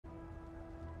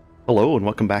Hello and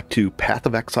welcome back to Path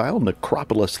of Exile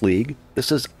Necropolis League.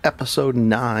 This is episode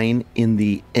 9 in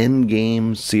the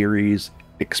Endgame series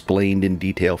explained in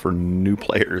detail for new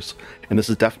players. And this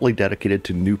is definitely dedicated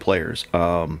to new players.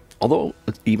 Although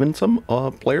even some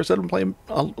players that have been playing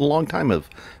a long time have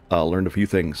learned a few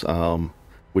things,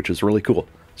 which is really cool.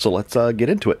 So let's get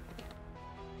into it.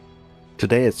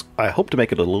 Today, I hope to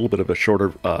make it a little bit of a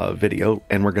shorter video,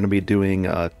 and we're going to be doing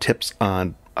tips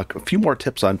on a few more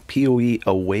tips on PoE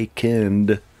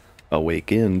awakened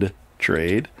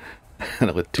trade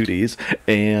with 2Ds,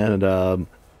 and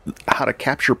how to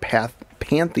capture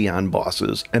Pantheon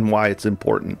bosses and why it's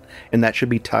important. And that should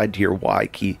be tied to your Y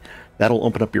key. That'll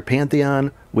open up your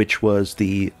Pantheon, which was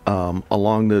the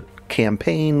along the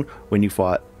campaign when you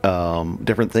fought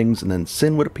different things, and then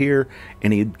Sin would appear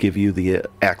and he'd give you the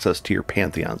access to your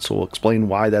Pantheon. So we'll explain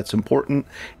why that's important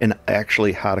and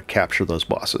actually how to capture those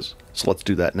bosses. So let's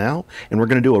do that now, and we're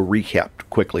going to do a recap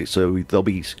quickly. So there'll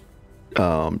be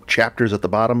chapters at the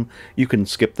bottom. You can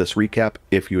skip this recap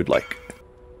if you would like.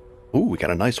 Ooh, we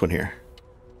got a nice one here.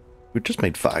 We just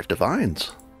made 5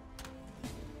 divines.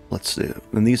 Let's do,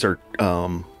 and these are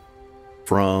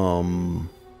from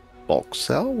bulk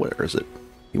sell. Where is it?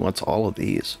 He wants all of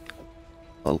these.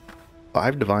 Well,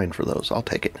 5 divine for those. I'll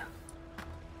take it.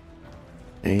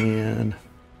 And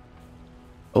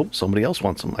oh, somebody else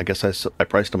wants them. I guess I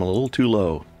priced them a little too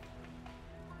low.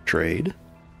 Trade.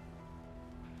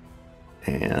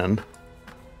 And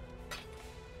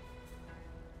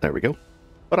there we go.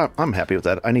 But I'm happy with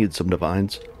that. I need some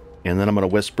divines. And then I'm going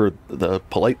to whisper the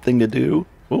polite thing to do.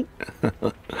 Oh,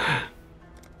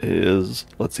 is,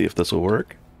 let's see if this will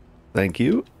work. Thank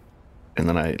you. And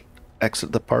then I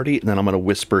exit the party, and then I'm going to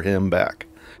whisper him back.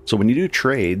 So when you do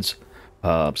trades,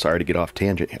 sorry to get off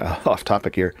tangent, off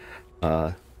topic here.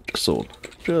 Just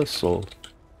sold.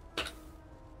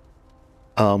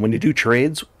 When you do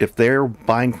trades, if they're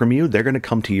buying from you, they're going to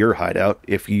come to your hideout.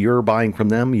 If you're buying from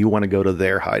them, you want to go to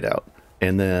their hideout.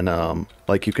 And then,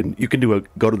 like you can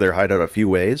go to their hideout a few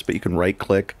ways, but you can right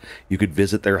click, you could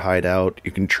visit their hideout, you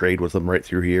can trade with them right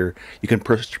through here. You can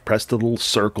press the little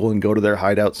circle and go to their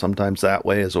hideout sometimes that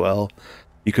way as well.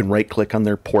 You can right click on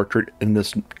their portrait and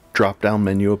this drop down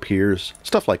menu appears,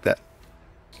 stuff like that.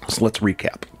 So let's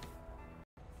recap.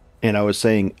 And I was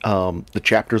saying, the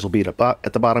chapters will be at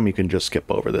the bottom. You can just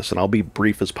skip over this, and I'll be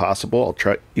brief as possible. I'll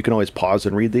try. You can always pause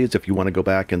and read these if you want to go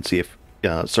back and see if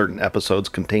certain episodes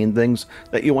contain things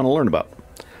that you want to learn about.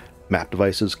 Map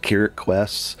devices, Kirit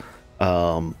quests,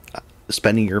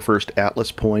 spending your first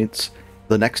Atlas points.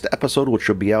 The next episode, which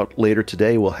will be out later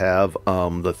today, will have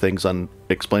the things on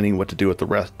explaining what to do with the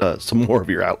rest, some more of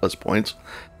your Atlas points.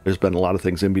 There's been a lot of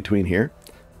things in between here.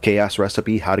 Chaos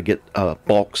recipe, how to get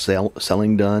bulk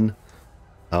selling done.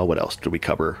 What else did we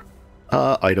cover?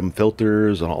 Item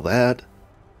filters and all that.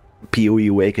 PoE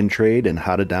Awaken trade and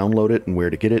how to download it and where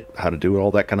to get it, how to do it,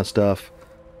 all that kind of stuff.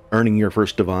 Earning your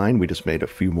first divine, we just made a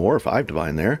few more, 5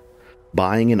 divine there.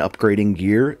 Buying and upgrading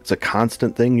gear, it's a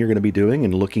constant thing you're going to be doing,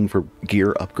 and looking for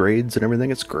gear upgrades and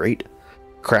everything. It's great.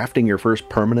 Crafting your first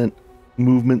permanent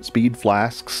movement speed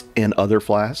flasks and other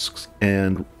flasks,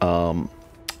 and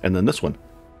then this one.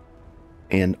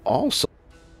 And also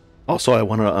I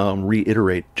want to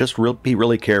reiterate, just be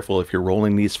really careful if you're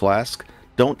rolling these flasks.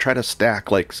 Don't try to stack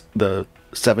like the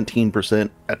 17%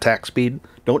 attack speed.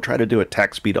 Don't try to do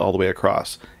attack speed all the way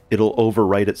across. It'll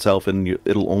overwrite itself, and you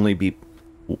only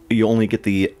get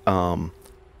the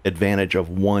advantage of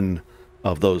one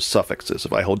of those suffixes.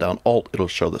 If I hold down Alt, it'll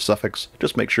show the suffix.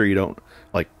 Just make sure you don't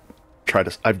like try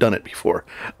to. I've done it before,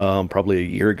 probably a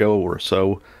year ago or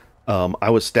so. I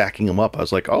was stacking them up. I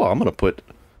was like, oh, I'm gonna put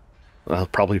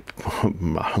probably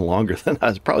longer than I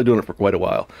was probably doing it for quite a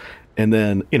while. And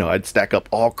then, I'd stack up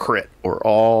all crit or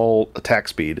all attack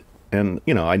speed. And,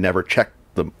 I never checked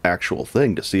the actual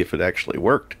thing to see if it actually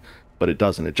worked. But it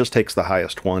doesn't. It just takes the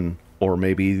highest one, or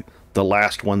maybe the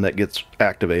last one that gets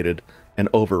activated, and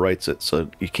overwrites it.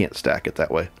 So you can't stack it that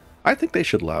way. I think they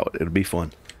should allow it. It'd be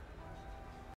fun.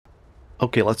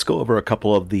 Okay, let's go over a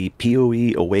couple of the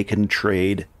PoE Awaken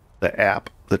trade, the app,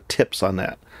 the tips on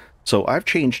that. So I've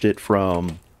changed it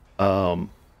from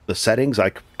the settings.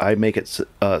 I make it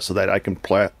so that I can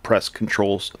press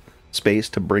Control space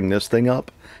to bring this thing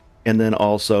up, and then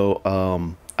also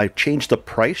I've changed the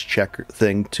price checker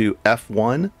thing to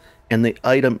F1 and the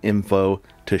item info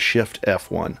to Shift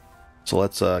F1. So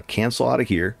let's cancel out of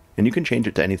here, and you can change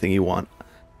it to anything you want.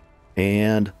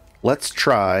 And let's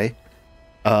try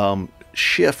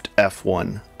Shift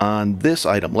F1 on this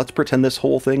item. Let's pretend this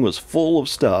whole thing was full of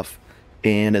stuff,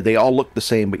 and they all look the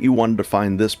same, but you wanted to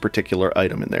find this particular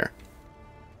item in there.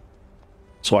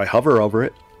 So I hover over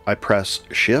it, I press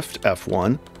Shift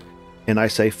F1, and I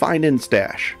say find in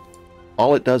stash.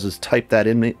 All it does is type that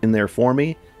in there for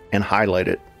me and highlight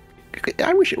it.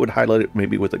 I wish it would highlight it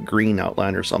maybe with a green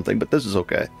outline or something, but this is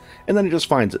okay. And then it just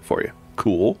finds it for you.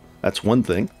 Cool. That's one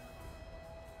thing.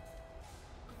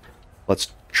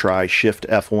 Let's try Shift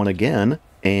F1 again,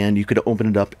 and you could open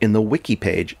it up in the wiki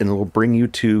page, and it'll bring you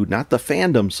to not the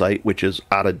fandom site, which is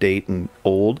out of date and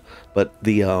old, but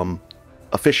the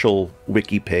official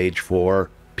wiki page for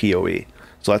PoE.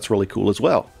 So that's really cool as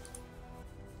well.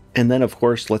 And then, of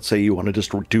course, let's say you want to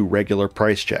just do regular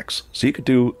price checks. So you could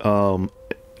do,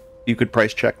 you could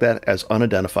price check that as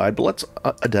unidentified, but let's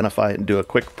identify it and do a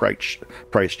quick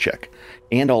price check.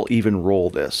 And I'll even roll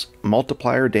this.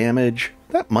 Multiplier damage,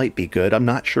 that might be good. I'm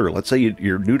not sure. Let's say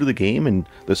you're new to the game, and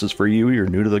this is for you. You're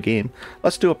new to the game.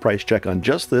 Let's do a price check on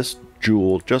just this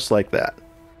jewel, just like that.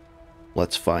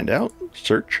 Let's find out.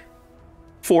 Search.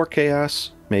 4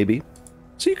 chaos, maybe.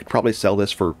 So you could probably sell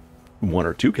this for 1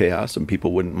 or 2 chaos, and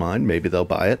people wouldn't mind. Maybe they'll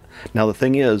buy it. Now the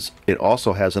thing is, it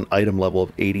also has an item level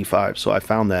of 85, so I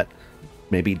found that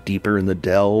maybe deeper in the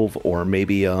delve, or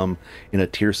maybe in a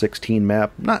tier 16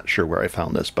 map. Not sure where I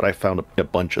found this, but I found a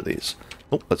bunch of these.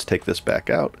 Oh, let's take this back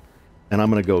out, and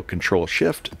I'm going to go Control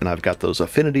Shift, and I've got those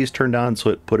affinities turned on, so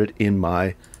it put it in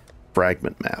my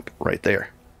fragment map right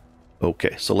there.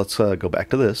 Okay, so let's go back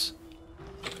to this,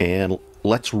 and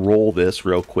let's roll this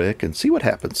real quick and see what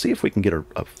happens. See if we can get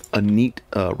a neat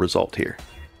result here.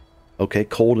 Okay,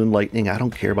 cold and lightning. I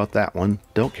don't care about that one.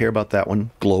 Don't care about that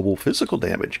one. Global physical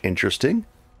damage. Interesting.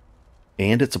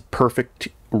 And it's a perfect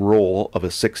roll of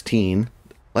a 16.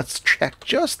 Let's check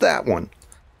just that one.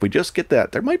 If we just get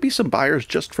that, there might be some buyers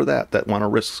just for that want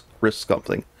to risk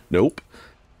something. Nope.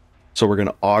 So we're going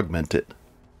to augment it.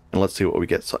 And let's see what we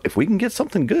get. So if we can get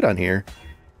something good on here,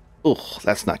 ugh,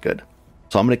 that's not good.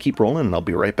 So I'm going to keep rolling, and I'll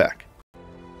be right back.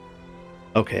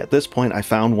 Okay, at this point I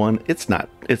found one. It's not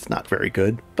very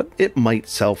good, but it might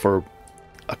sell for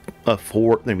a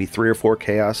 4, maybe 3 or 4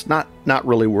 chaos. Not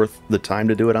really worth the time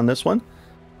to do it on this one,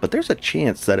 but there's a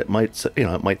chance that it might,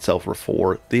 it might sell for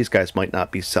 4. These guys might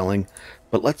not be selling,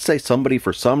 but let's say somebody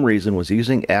for some reason was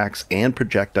using axe and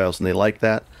projectiles and they like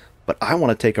that, but I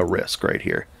want to take a risk right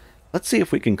here. Let's see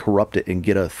if we can corrupt it and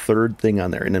get a third thing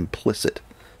on there, an implicit.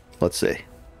 Let's see.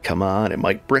 Come on, it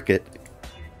might brick it.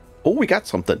 Oh, we got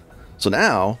something. So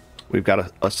now we've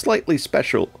got a slightly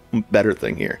special, better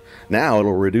thing here. Now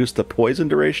it'll reduce the poison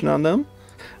duration on them.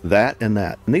 That and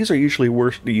that. And these are usually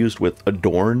used with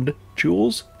adorned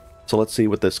jewels. So let's see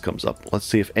what this comes up. Let's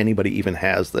see if anybody even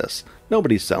has this.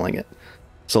 Nobody's selling it.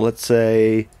 So let's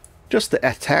say just the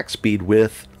attack speed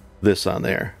with this on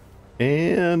there.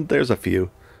 And there's a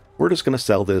few. We're just going to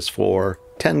sell this for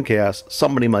 10 chaos.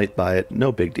 Somebody might buy it.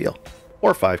 No big deal.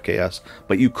 Or 5 chaos.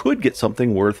 But you could get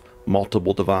something worth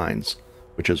multiple divines,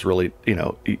 which is really,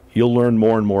 you'll learn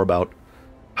more and more about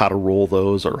how to roll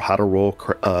those, or how to roll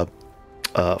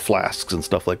flasks and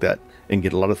stuff like that, and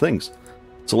get a lot of things.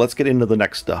 So let's get into the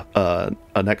next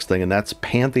next thing, and that's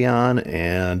Pantheon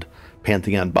and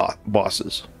Pantheon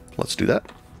bosses. Let's do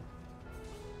that.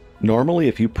 Normally,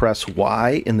 if you press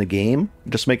Y in the game,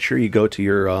 just make sure you go to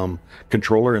your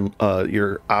controller and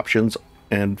your options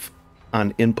and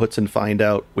on inputs and find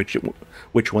out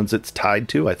which ones it's tied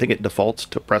to. I think it defaults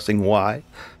to pressing Y,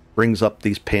 brings up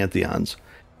these pantheons,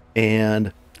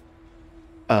 and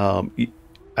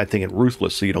I think in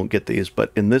Ruthless, so you don't get these,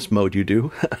 but in this mode you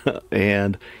do.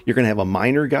 And you're going to have a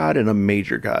minor god and a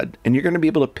major god, and you're going to be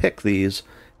able to pick these,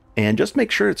 and just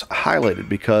make sure it's highlighted,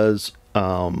 because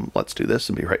let's do this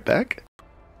and be right back.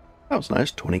 That was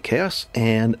nice. 20 chaos,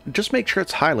 and just make sure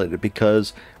it's highlighted,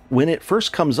 because when it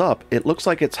first comes up, it looks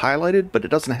like it's highlighted, but it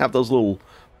doesn't have those little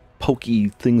pokey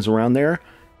things around there.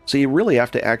 So you really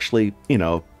have to actually,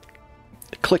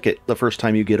 click it the first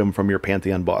time you get them from your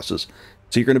Pantheon bosses.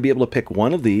 So you're going to be able to pick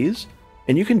one of these,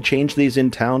 and you can change these in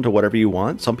town to whatever you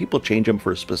want. Some people change them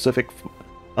for specific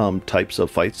types of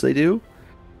fights they do.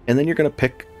 And then you're going to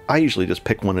pick, I usually just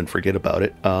pick one and forget about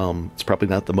it. It's probably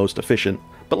not the most efficient,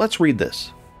 but let's read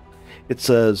this. It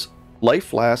says, Life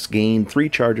Flask gain 3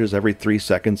 charges every 3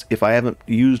 seconds if I haven't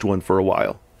used one for a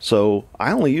while. So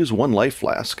I only use 1 Life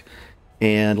Flask,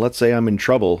 and let's say I'm in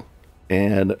trouble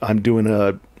and I'm doing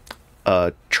a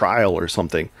trial or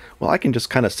something. Well, I can just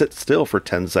kind of sit still for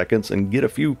 10 seconds and get a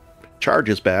few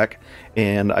charges back,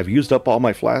 and I've used up all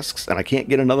my flasks and I can't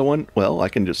get another one. Well, I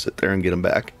can just sit there and get them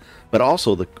back. But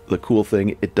also the cool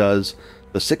thing, it does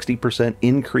the 60%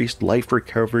 increased life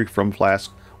recovery from flask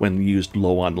when used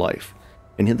low on life.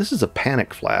 And this is a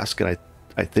panic flask, and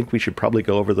I think we should probably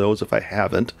go over those if I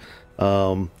haven't.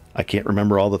 I can't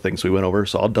remember all the things we went over,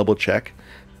 so I'll double check.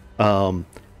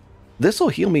 This will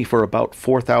heal me for about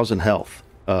 4,000 health.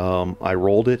 I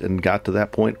rolled it and got to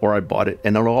that point, or I bought it,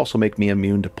 and it'll also make me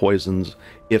immune to poisons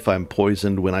if I'm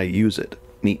poisoned when I use it.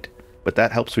 Neat. But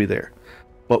that helps me there.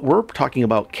 But we're talking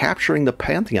about capturing the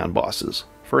Pantheon bosses.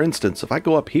 For instance, if I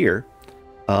go up here,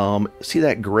 see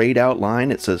that grayed out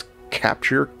line? It says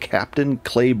capture Captain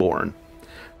Claiborne.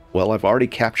 Well, I've already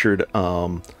captured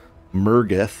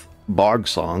Murgith,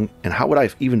 Bogsong, and how would I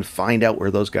even find out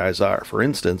where those guys are? For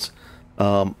instance,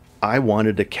 I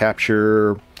wanted to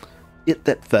capture It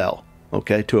That Fell,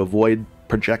 okay, to avoid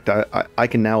projectile. I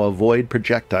can now avoid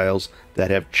projectiles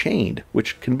that have chained,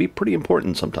 which can be pretty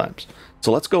important sometimes.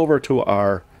 So let's go over to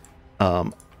our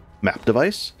map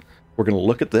device. We're going to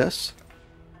look at this,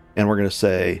 and we're going to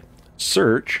say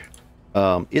search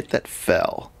It That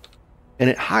Fell, and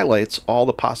it highlights all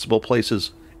the possible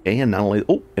places. And not only,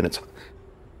 oh, and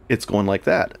it's going like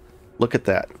that. Look at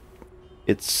that.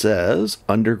 It says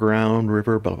underground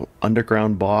river,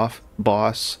 underground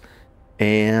boss,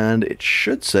 and it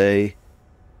should say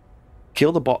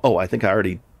kill the boss. Oh, I think I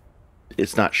already,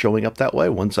 it's not showing up that way.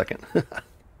 1 second.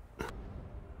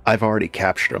 I've already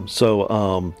captured them.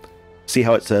 So see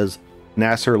how it says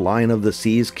Nasser, Lion of the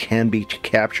Seas, can be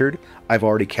captured? I've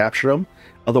already captured them.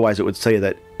 Otherwise it would say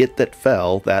that It That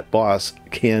Fell, that boss,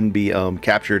 can be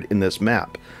captured in this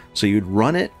map. So you'd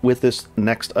run it with this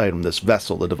next item, this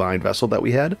vessel, the divine vessel that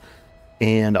we had,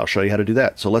 and I'll show you how to do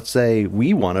that. So let's say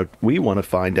we want to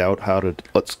find out how to,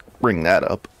 let's bring that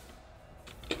up.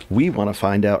 We want to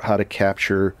find out how to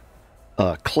capture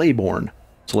Claiborne.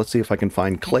 So let's see if I can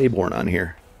find Claiborne on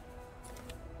here.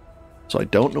 So I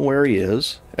don't know where he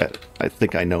is. I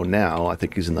think I know now. I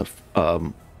think he's in the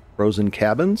frozen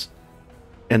cabins.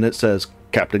 And it says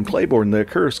Captain Claiborne, the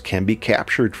curse, can be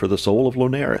captured for the soul of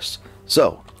Lonaris.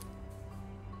 So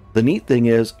the neat thing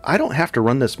is I don't have to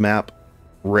run this map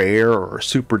rare or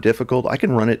super difficult. I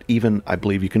can run it even, I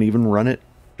believe you can even run it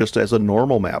just as a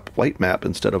normal map, white map,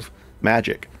 instead of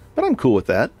magic. But I'm cool with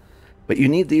that. But you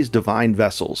need these divine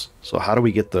vessels. So how do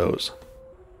we get those?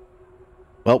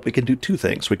 Well, we can do two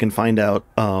things. We can find out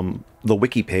the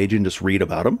wiki page and just read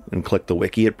about them, and click the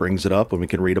wiki. It brings it up and we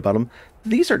can read about them.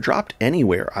 These are dropped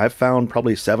anywhere. I've found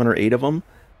probably 7 or 8 of them,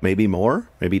 maybe more,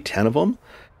 maybe 10 of them.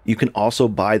 You can also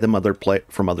buy them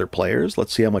from other players.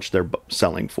 Let's see how much they're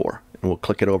selling for. And we'll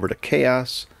click it over to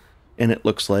Chaos, and it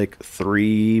looks like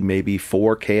 3, maybe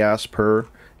 4 Chaos per.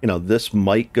 You know, this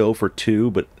might go for 2,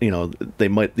 but you know,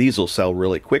 these will sell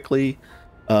really quickly.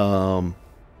 And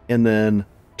then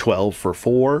 12 for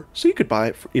 4. So you could buy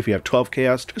it if you have 12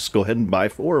 Chaos, just go ahead and buy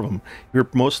 4 of them. You're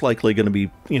most likely going to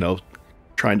be, you know,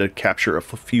 trying to capture a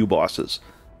few bosses.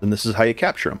 And this is how you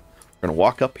capture them. We're going to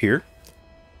walk up here.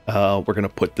 We're going to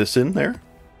put this in there.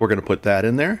 We're going to put that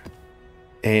in there.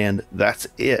 And that's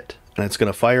it. And it's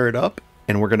going to fire it up,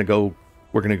 and we're going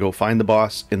to go find the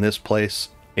boss in this place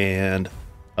and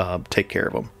take care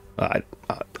of him.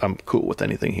 I'm cool with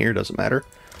anything here, doesn't matter.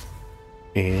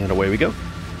 And away we go.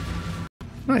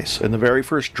 Nice. And the very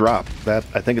first drop, that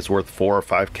I think it's worth 4 or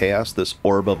 5 Chaos, this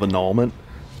Orb of Annulment.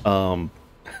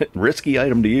 Risky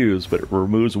item to use, but it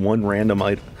removes 1 random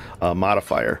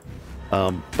modifier.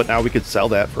 But now we could sell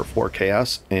that for 4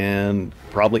 Chaos, and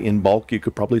probably in bulk you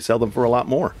could probably sell them for a lot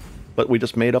more. But we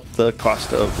just made up the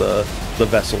cost of the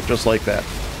vessel just like that.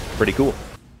 Pretty cool.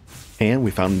 And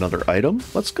we found another item.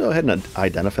 Let's go ahead and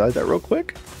identify that real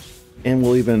quick. And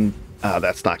we'll even,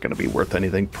 that's not going to be worth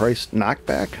anything. Price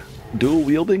knockback, dual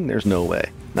wielding, there's no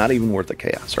way. Not even worth a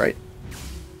Chaos, right?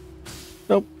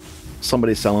 Nope.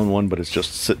 Somebody's selling one, but it's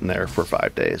just sitting there for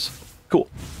 5 days. Cool.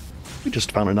 We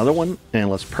just found another one, and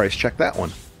let's price check that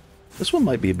one. This one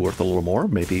might be worth a little more,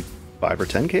 maybe 5 or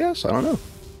 10 Chaos, I don't know.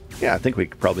 Yeah, I think we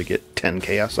could probably get 10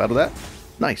 Chaos out of that.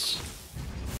 Nice.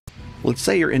 Let's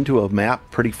say you're into a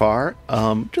map pretty far.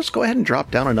 Just go ahead and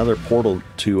drop down another portal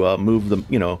to move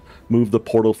the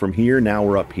portal from here. Now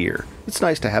we're up here. It's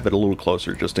nice to have it a little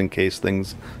closer, just in case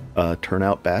things turn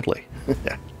out badly.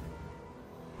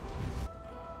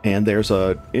 And there's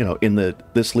a, you know, in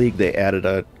this league they added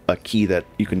a key that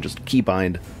you can just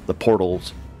keybind the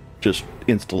portals, just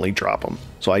instantly drop them.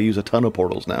 So I use a ton of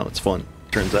portals now. It's fun,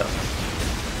 turns out.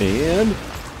 And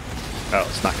oh,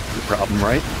 it's not gonna be a problem,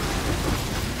 right?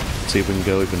 Let's see if we can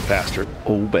go even faster.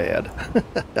 Oh, bad.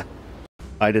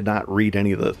 I did not read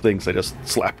any of the things. I just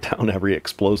slapped down every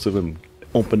explosive and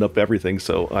opened up everything,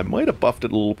 so I might have buffed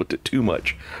it a little bit too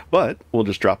much. But we'll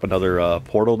just drop another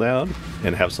portal down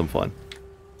and have some fun.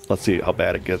 Let's see how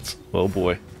bad it gets. Oh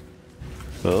boy.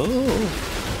 Oh.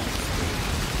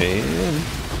 And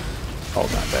oh,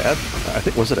 not bad. I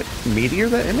think, was it a meteor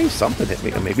that hit me? Something hit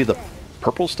me. Maybe the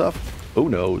purple stuff? Who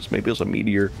knows? Maybe it was a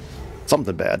meteor.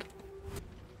 Something bad.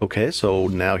 Okay, so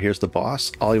now here's the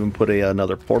boss. I'll even put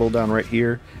another portal down right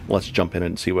here. Let's jump in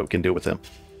and see what we can do with him.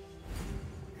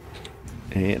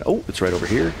 And, oh, it's right over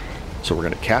here. So we're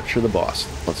going to capture the boss.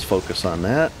 Let's focus on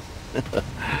that.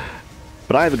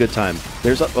 But I have a good time.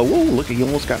 There's a... Oh, whoa, look, he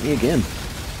almost got me again.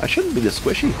 I shouldn't be this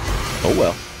squishy. Oh,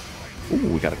 well.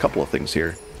 Ooh, we got a couple of things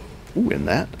here. Ooh, and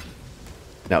that.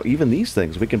 Now, even these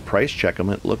things, we can price check them.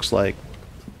 It looks like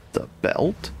the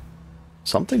belt.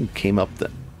 Something came up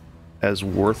that as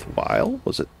worthwhile.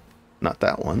 Was it not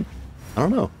that one? I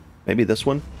don't know. Maybe this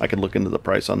one? I could look into the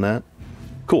price on that.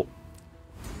 Cool.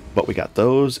 But we got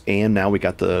those, and now we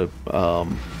got the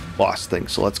boss thing.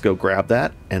 So let's go grab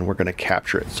that, and we're going to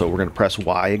capture it. So we're going to press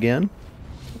Y again.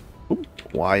 Ooh,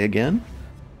 Y again.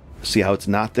 See how it's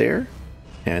not there?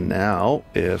 And now,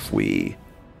 if we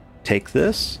take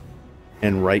this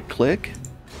and right-click,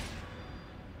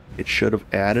 it should have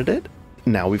added it.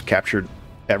 Now we've captured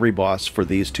every boss for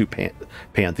these two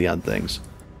Pantheon things.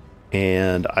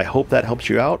 And I hope that helps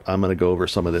you out. I'm going to go over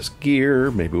some of this gear.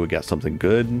 Maybe we got something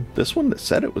good. This one that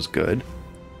said it was good.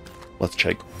 Let's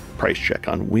check price check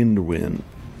on Wind.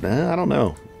 Nah, I don't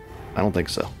know. I don't think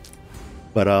so.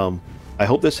 But I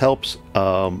hope this helps.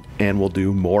 And we'll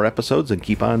do more episodes and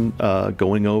keep on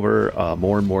going over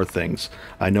more and more things.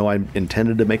 I know I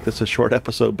intended to make this a short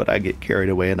episode, but I get carried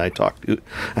away and I talk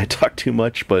too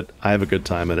much, but I have a good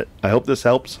time at it. I hope this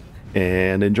helps.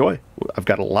 And enjoy. I've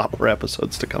got a lot more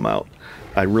episodes to come out.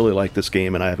 I really like this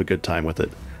game and I have a good time with it.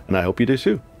 And I hope you do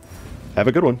too. Have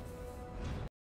a good one.